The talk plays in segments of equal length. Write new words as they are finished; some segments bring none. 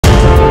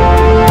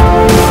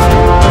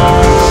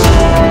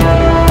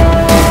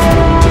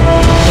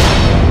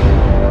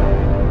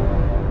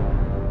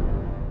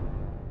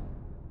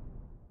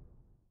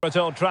at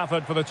Old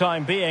Trafford for the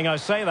time being. I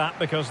say that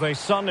because the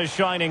sun is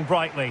shining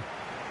brightly.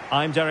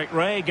 I'm Derek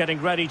Ray,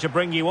 getting ready to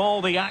bring you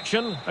all the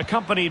action,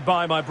 accompanied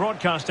by my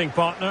broadcasting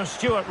partner,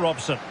 Stuart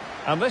Robson.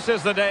 And this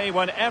is the day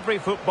when every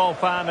football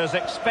fan is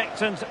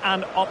expectant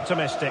and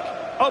optimistic.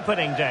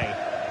 Opening day.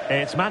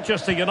 It's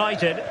Manchester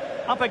United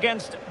up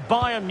against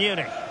Bayern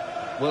Munich.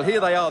 Well,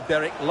 here they are,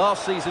 Derek,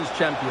 last season's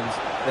champions.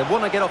 They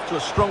want to get off to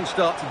a strong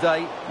start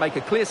today, make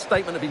a clear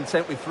statement of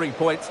intent with 3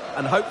 points,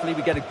 and hopefully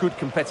we get a good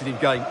competitive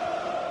game.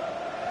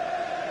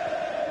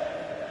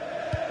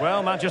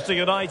 Well, Manchester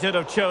United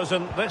have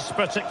chosen this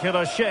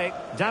particular shape.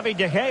 David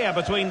De Gea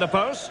between the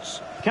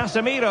posts.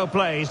 Casemiro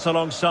plays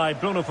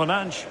alongside Bruno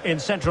Fernandes in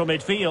central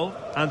midfield.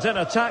 And in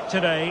attack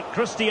today,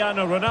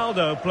 Cristiano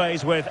Ronaldo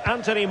plays with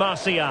Antony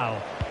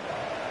Martial.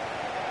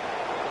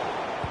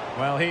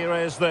 Well, here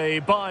is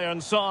the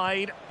Bayern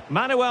side.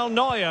 Manuel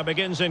Neuer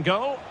begins in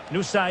goal.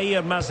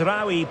 Nusair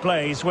Mazraoui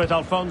plays with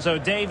Alphonso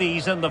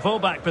Davies in the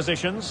fullback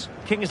positions.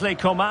 Kingsley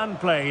Coman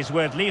plays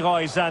with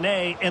Leroy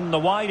Sané in the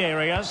wide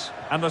areas.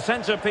 And the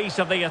centrepiece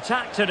of the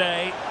attack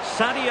today,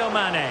 Sadio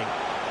Mane.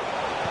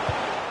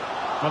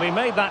 Well, he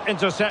made that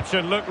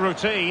interception look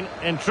routine.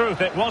 In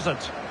truth, it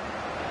wasn't.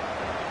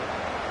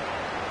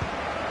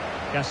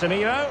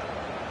 Casemiro.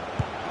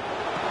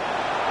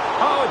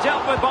 Oh,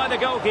 dealt with by the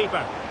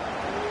goalkeeper.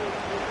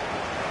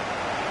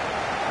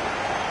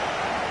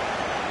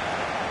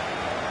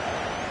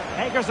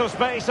 Acres of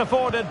space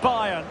afforded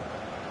Bayern.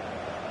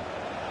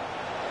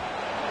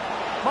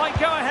 Might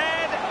go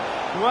ahead.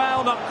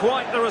 Well, not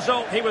quite the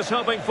result he was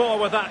hoping for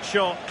with that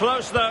shot.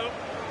 Close, though.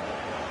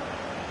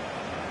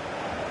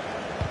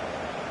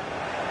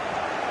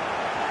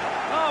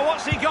 Oh,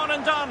 what's he gone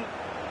and done?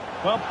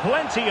 Well,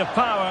 plenty of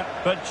power,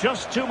 but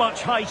just too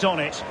much height on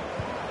it.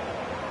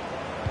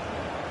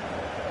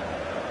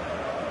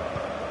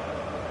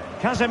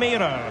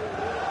 Casemiro.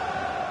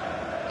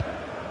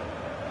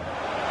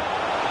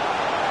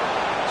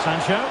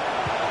 Sancho.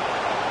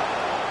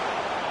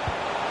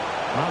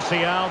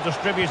 Martial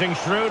distributing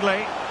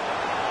shrewdly.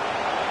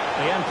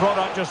 The end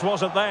product just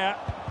wasn't there.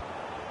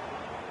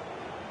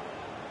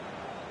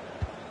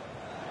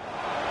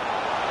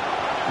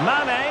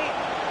 Mane.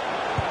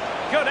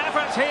 Good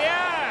effort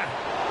here.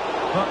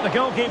 But the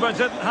goalkeeper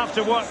didn't have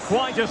to work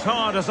quite as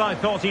hard as I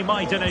thought he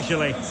might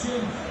initially.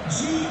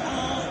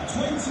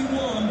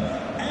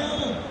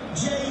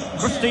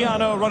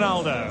 Cristiano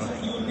Ronaldo.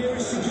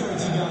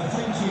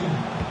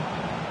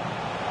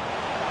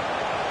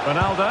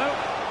 Ronaldo,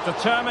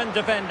 determined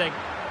defending.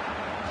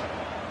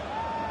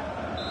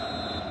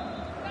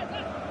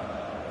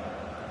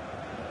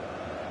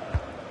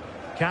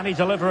 Can he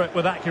deliver it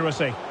with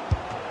accuracy?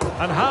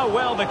 And how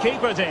well the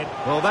keeper did.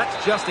 Well,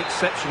 that's just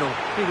exceptional.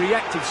 He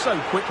reacted so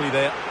quickly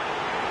there.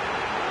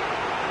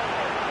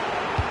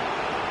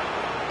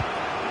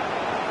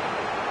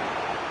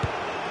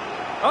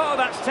 Oh,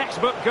 that's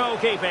textbook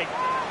goalkeeping.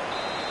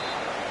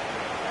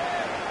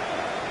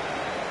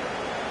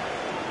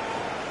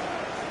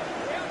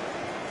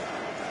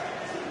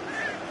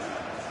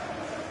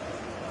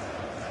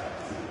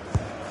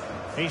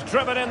 He's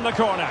driven in the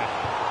corner.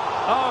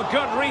 Oh,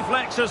 good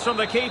reflexes from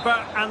the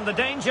keeper and the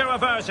danger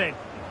averted.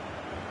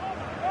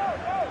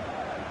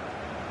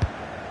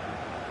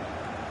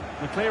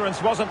 The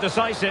clearance wasn't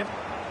decisive.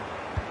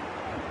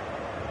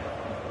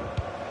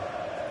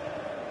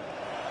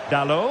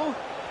 Dalot.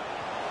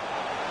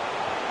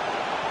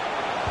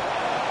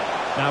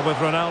 Now with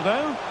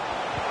Ronaldo.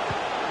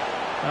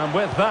 And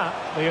with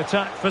that, the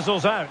attack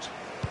fizzles out.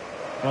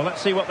 Well,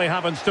 let's see what they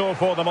have in store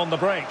for them on the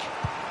break.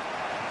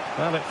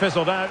 Well, it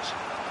fizzled out.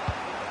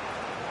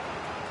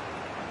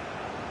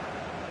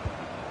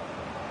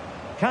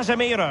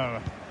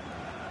 Casemiro.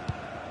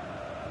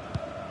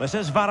 This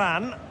is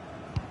Varane.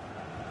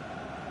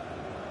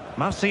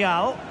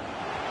 Martial.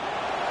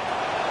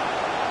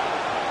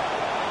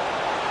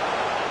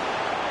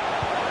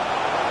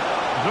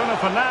 Bruno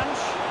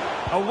Fernandes.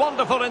 A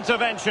wonderful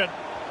intervention.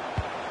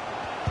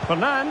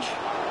 Fernandes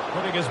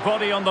putting his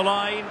body on the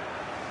line.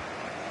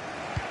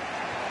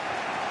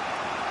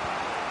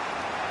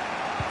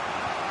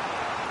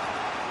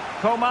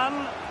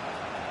 Coman.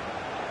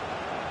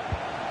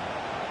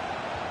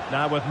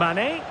 Now with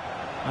Mane.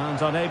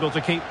 And unable to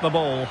keep the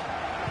ball.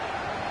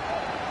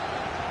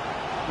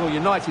 Well,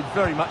 United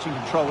very much in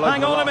control.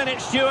 Hang on a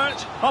minute,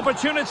 Stuart.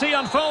 Opportunity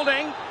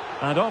unfolding.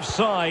 And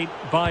offside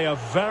by a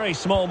very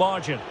small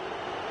margin.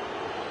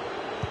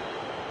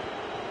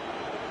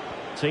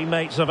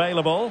 Teammates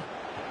available.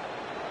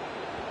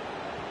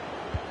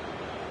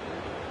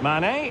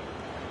 Mane.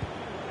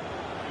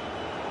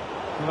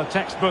 Well, a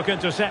textbook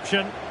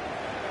interception.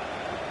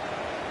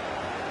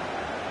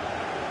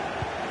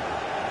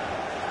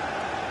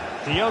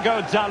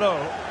 Diogo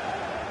Dalot.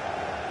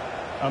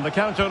 And the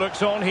counter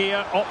looks on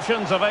here.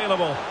 Options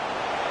available.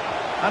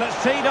 And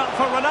it's teed up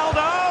for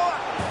Ronaldo.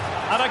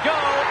 And a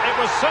goal. It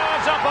was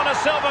served up on a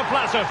silver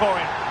platter for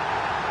him.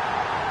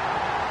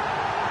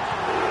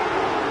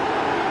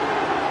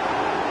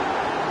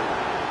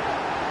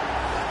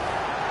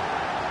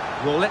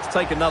 Well, let's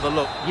take another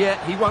look.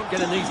 Yeah, he won't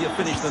get an easier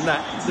finish than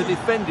that. The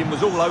defending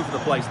was all over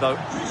the place, though.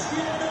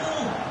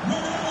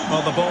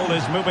 Well, the ball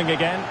is moving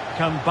again.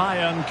 Can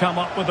Bayern come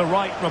up with the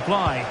right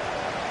reply?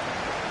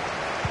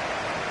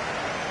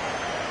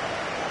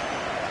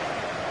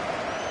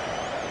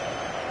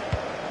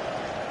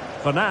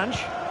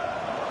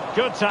 Fernandes.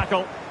 Good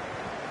tackle.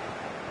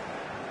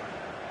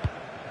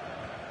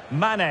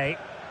 Mane.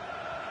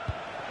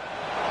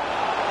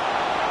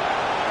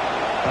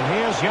 And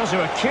here's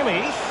Joshua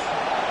Kimmich.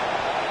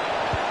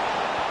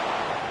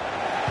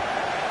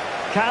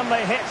 Can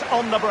they hit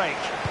on the break?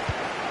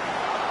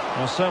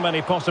 Well, so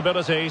many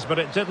possibilities, but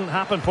it didn't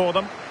happen for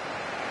them.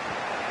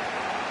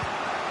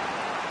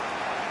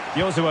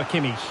 Joshua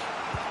Kimmich.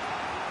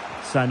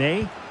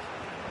 Sané.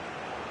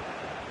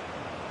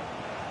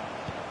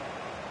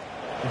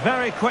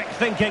 Very quick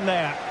thinking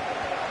there.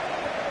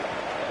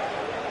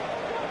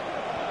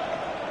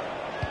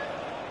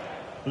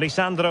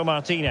 Lisandro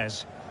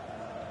Martinez.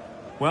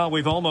 Well,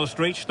 we've almost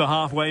reached the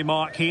halfway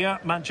mark here.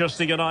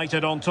 Manchester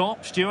United on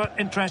top. Stuart,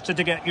 interested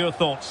to get your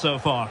thoughts so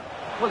far.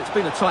 Well, it's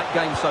been a tight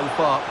game so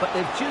far, but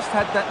they've just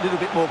had that little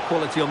bit more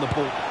quality on the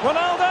ball.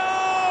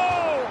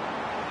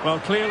 Ronaldo! Well,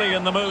 clearly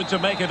in the mood to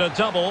make it a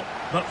double,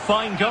 but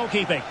fine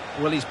goalkeeping.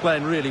 Well, he's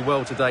playing really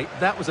well today.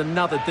 That was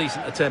another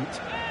decent attempt.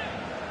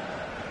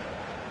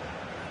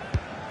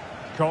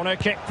 Corner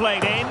kick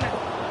played in.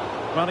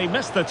 Well, he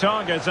missed the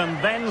target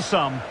and then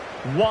some.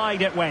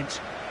 Wide it went.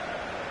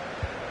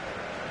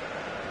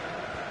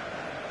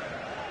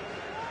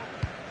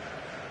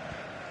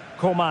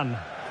 Coman.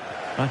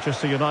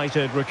 Manchester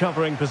United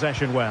recovering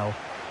possession well.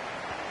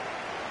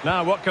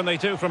 Now what can they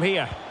do from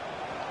here?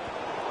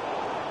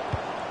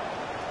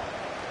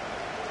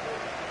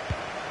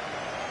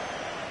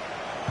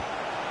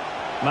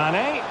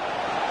 Mane.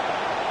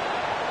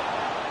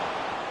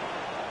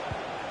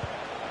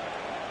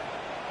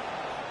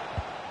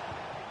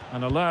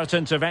 An alert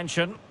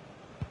intervention.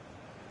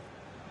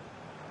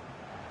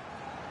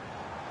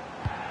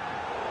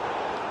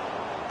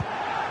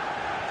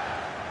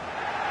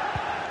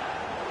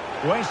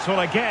 Wasteful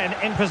again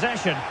in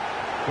possession.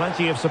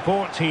 Plenty of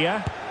support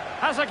here.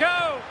 Has a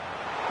go!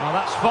 Well,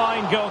 that's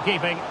fine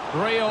goalkeeping.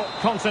 Real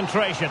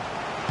concentration.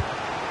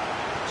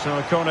 So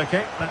a corner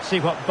kick. Let's see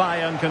what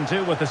Bayern can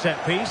do with the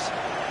set piece.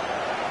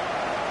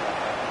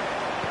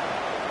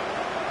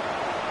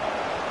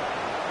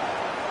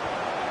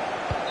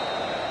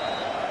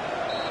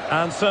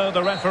 And so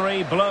the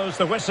referee blows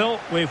the whistle.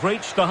 We've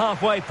reached the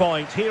halfway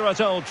point here at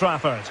Old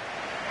Trafford.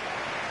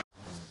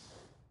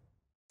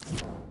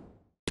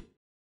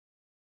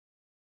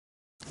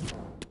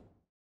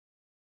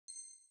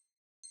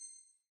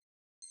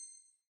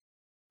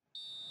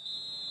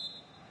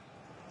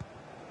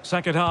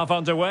 Second half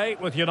underway,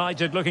 with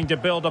United looking to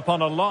build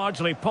upon a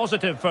largely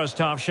positive first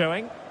half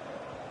showing.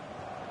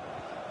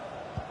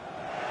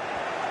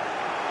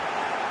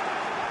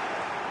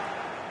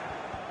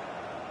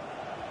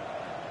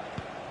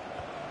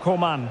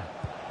 Coman.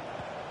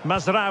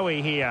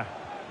 Mazraoui here.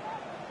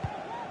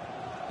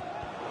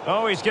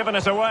 Oh, he's given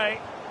it away.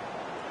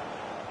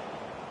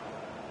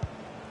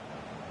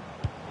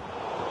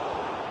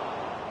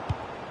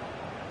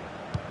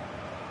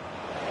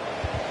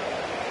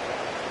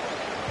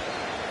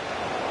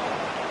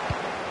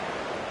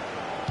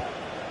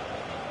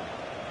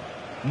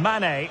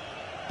 Mane.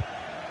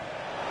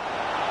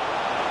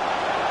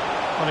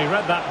 Well, he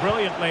read that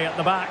brilliantly at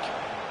the back.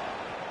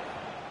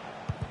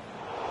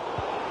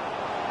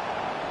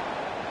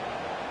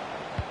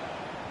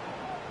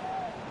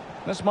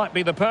 This might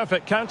be the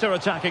perfect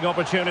counter-attacking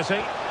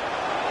opportunity.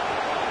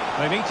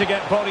 They need to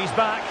get bodies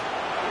back.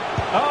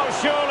 Oh,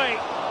 surely.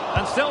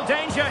 And still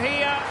danger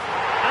here.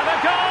 And a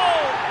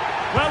goal!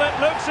 Well, it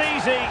looks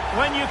easy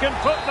when you can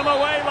put them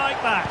away like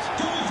that.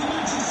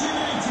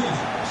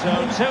 So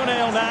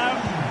 2-0 now.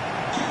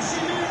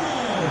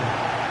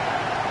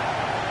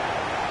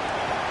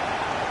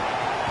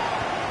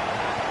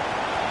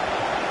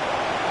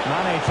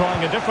 Mane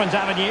trying a different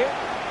avenue.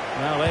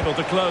 Well, able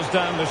to close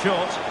down the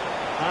shot.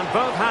 And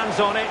both hands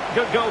on it.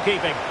 Good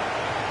goalkeeping.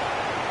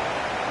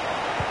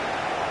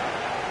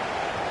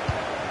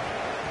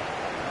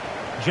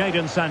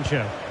 Jadon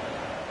Sancho.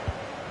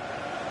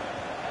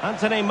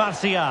 Antony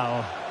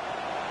Martial.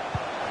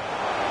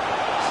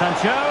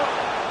 Sancho.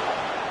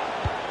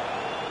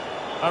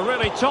 A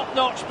really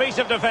top-notch piece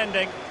of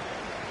defending.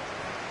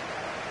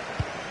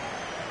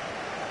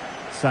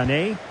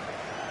 Sané.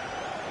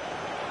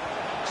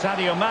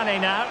 Sadio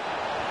Mane now.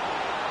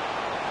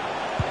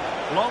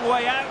 Long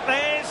way out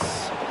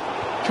this.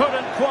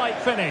 Couldn't quite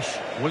finish.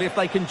 Well, if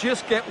they can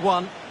just get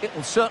one, it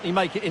will certainly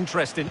make it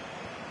interesting.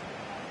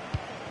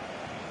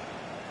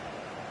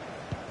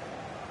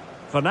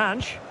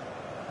 Fernandes.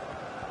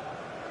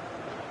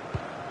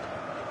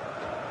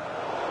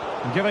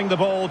 Giving the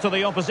ball to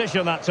the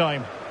opposition that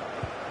time.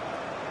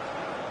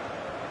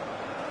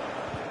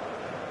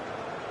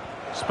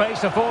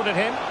 Space afforded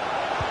him.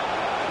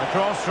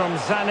 Across from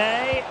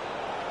Sané.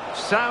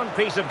 Sound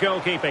piece of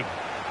goalkeeping.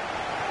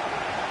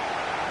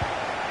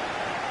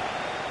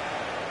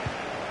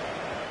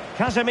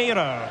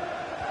 Casemiro.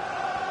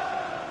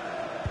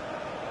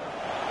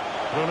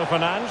 Bruno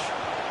Fernandes.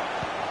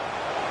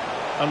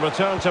 And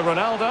return to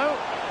Ronaldo.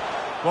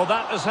 Well,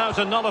 that is how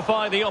to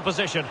nullify the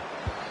opposition.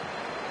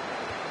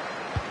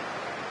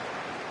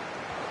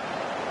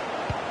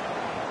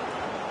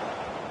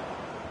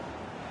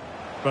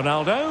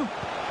 Ronaldo.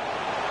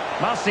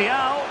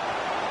 Martial.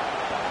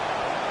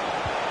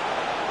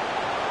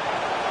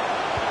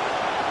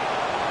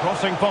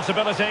 Crossing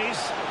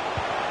possibilities.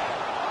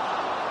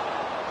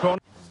 Corner.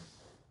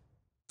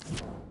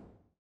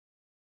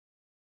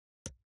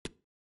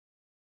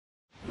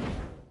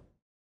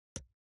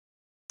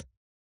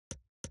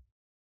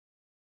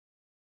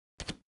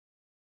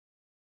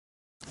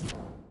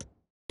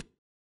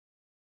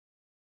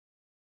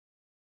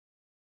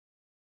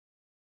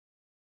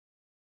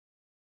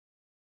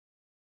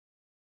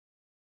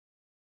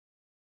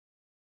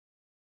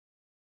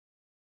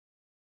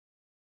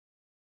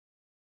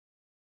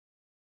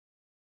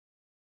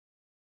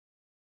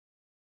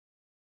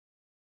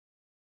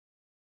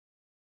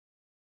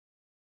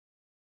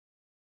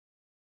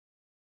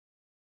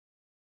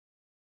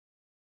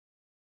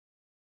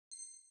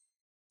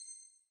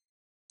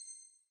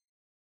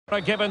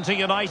 Given to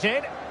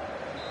United.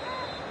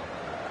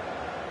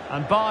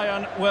 And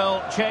Bayern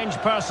will change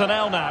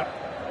personnel now.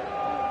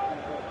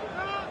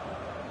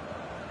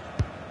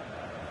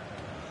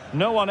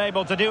 No one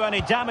able to do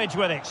any damage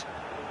with it.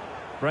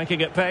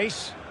 Breaking at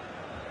pace.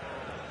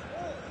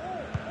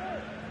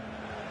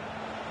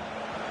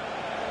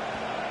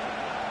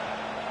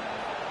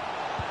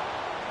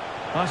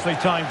 Nicely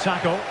timed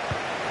tackle.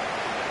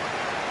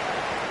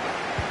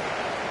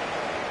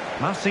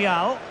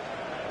 Martial.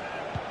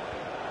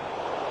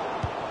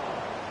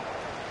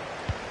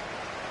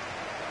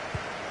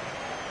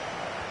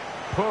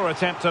 Poor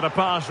attempt at a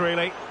pass,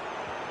 really.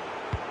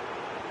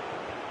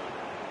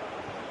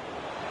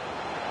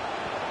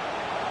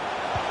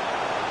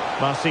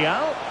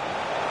 Martial.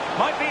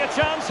 Might be a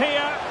chance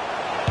here.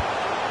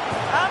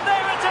 And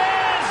there it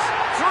is!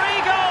 3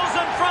 goals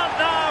in front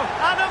now.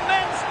 An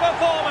immense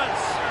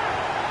performance.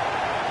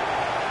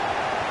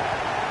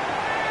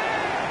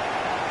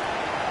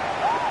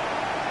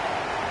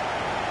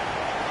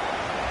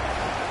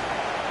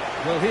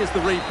 Well, here's the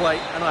replay,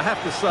 and I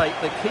have to say,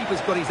 the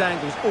keeper's got his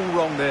angles all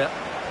wrong there.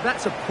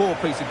 That's a poor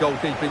piece of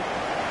goalkeeping.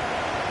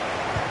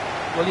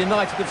 Well,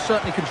 United have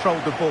certainly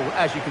controlled the ball,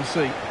 as you can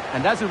see,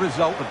 and as a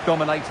result have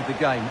dominated the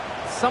game.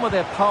 Some of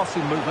their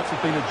passing movements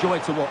have been a joy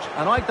to watch,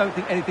 and I don't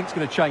think anything's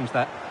going to change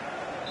that.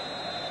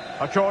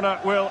 A corner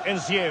will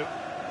ensue.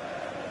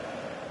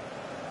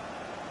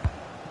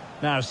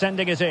 Now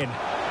sending it in.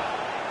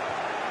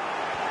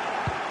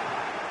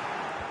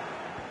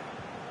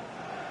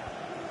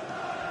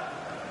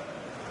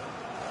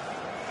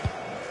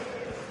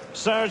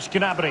 Serge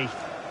Gnabry.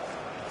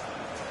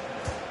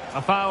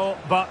 A foul,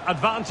 but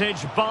advantage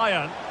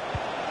Bayern.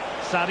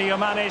 Sadio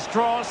Mane's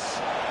cross.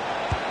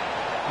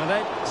 And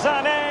then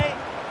Sané.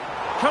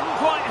 Couldn't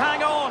quite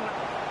hang on.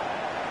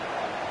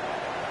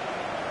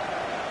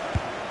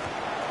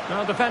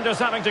 Now defenders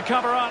having to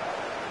cover up.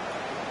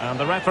 And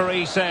the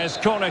referee says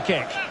corner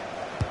kick.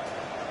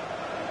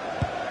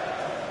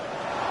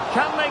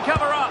 Can they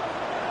cover up?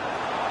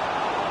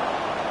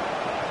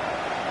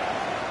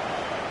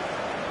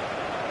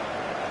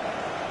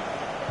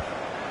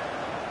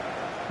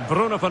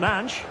 Bruno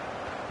Fernandes.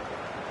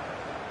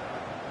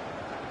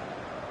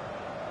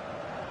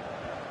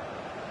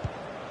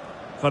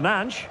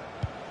 Fernandes.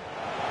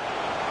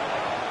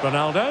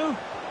 Ronaldo.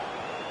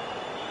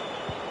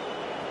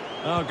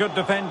 Oh, good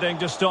defending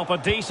to stop a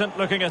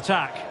decent-looking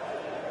attack.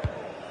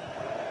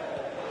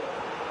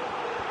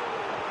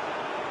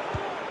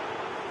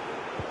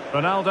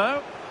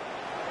 Ronaldo.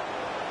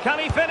 Can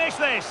he finish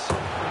this?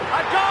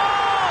 A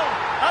goal!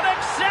 An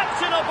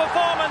exceptional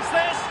performance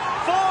this.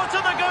 4 to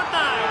the good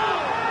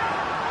now.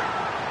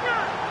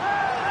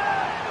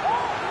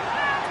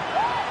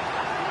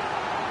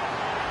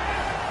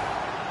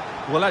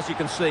 Well, as you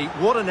can see,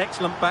 what an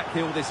excellent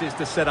backheel this is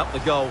to set up the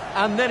goal.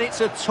 And then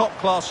it's a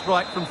top-class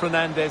strike from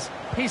Fernandes.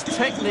 His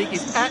technique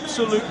is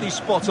absolutely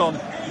spot on.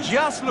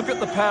 Just look at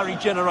the power he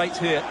generates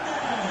here.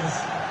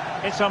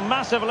 It's a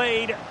massive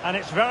lead, and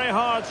it's very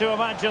hard to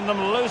imagine them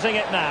losing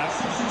it now.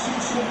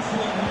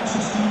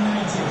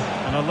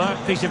 An alert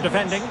piece of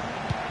defending.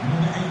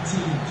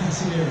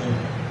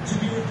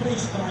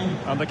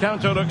 And the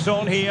counter looks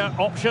on here.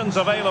 Options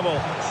available.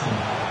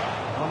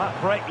 Well, that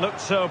break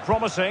looked so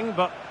promising,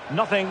 but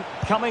nothing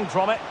coming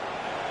from it.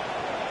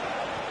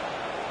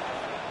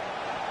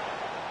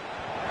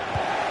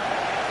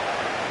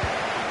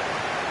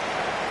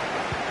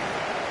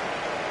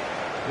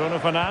 Bruno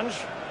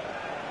Fernandes.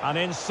 An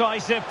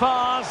incisive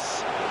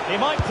pass. He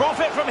might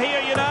profit from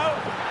here, you know.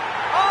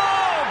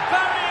 Oh,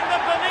 burying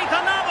them beneath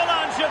an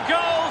avalanche of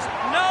goals.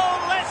 No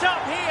let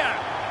up here.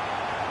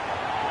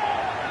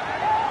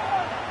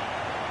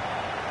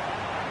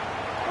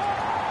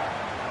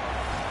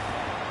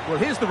 Well,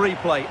 here's the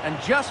replay, and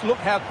just look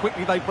how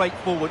quickly they break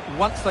forward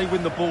once they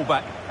win the ball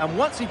back. And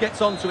once he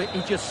gets onto it,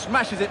 he just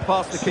smashes it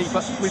past the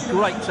keeper with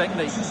great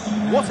technique.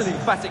 What an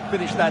emphatic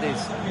finish that is.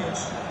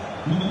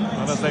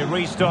 And as they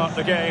restart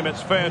the game,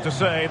 it's fair to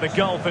say the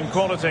gulf in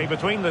quality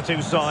between the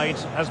two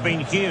sides has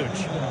been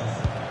huge.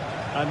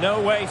 And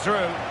no way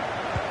through.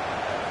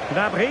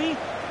 Gnabry.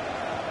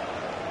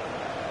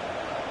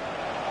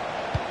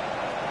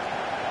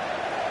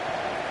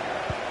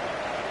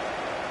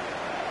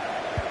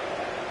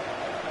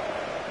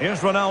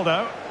 Here's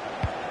Ronaldo.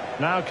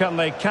 Now can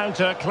they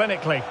counter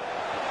clinically?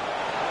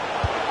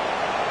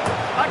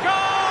 A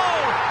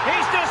goal!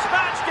 He's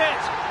dispatched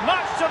it,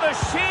 much to the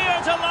sheer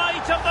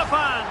delight of the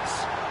fans.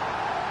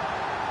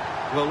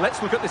 Well,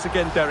 let's look at this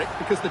again, Derek,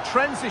 because the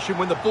transition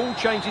when the ball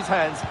changes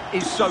hands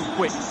is so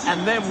quick.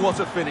 And then what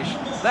a finish.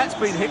 That's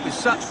been hit with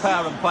such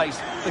power and pace.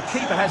 The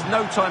keeper has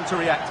no time to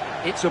react.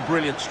 It's a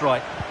brilliant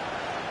strike.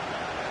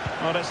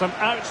 Well, it's an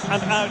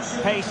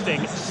out-and-out pasting.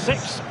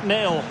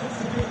 6-0.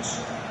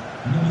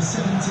 Number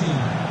 17,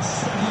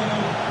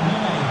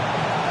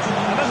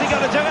 And is he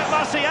going to do it,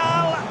 Martial?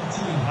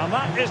 And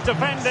that is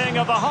defending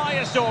of the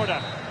highest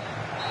order.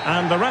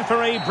 And the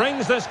referee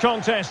brings this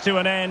contest to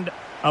an end.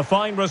 A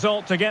fine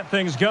result to get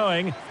things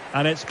going.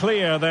 And it's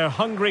clear they're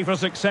hungry for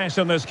success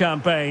in this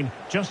campaign,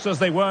 just as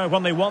they were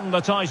when they won the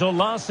title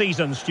last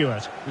season,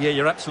 Stuart. Yeah,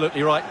 you're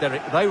absolutely right,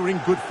 Derek. They were in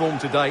good form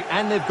today,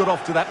 and they've got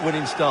off to that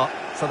winning start.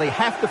 So they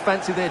have to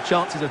fancy their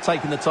chances of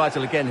taking the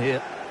title again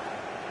here.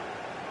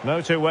 No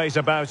two ways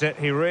about it.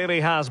 He really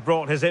has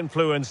brought his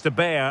influence to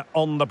bear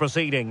on the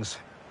proceedings.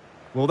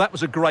 Well, that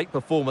was a great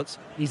performance.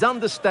 His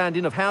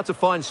understanding of how to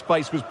find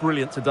space was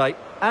brilliant today.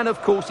 And,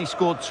 of course, he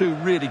scored 2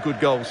 really good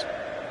goals.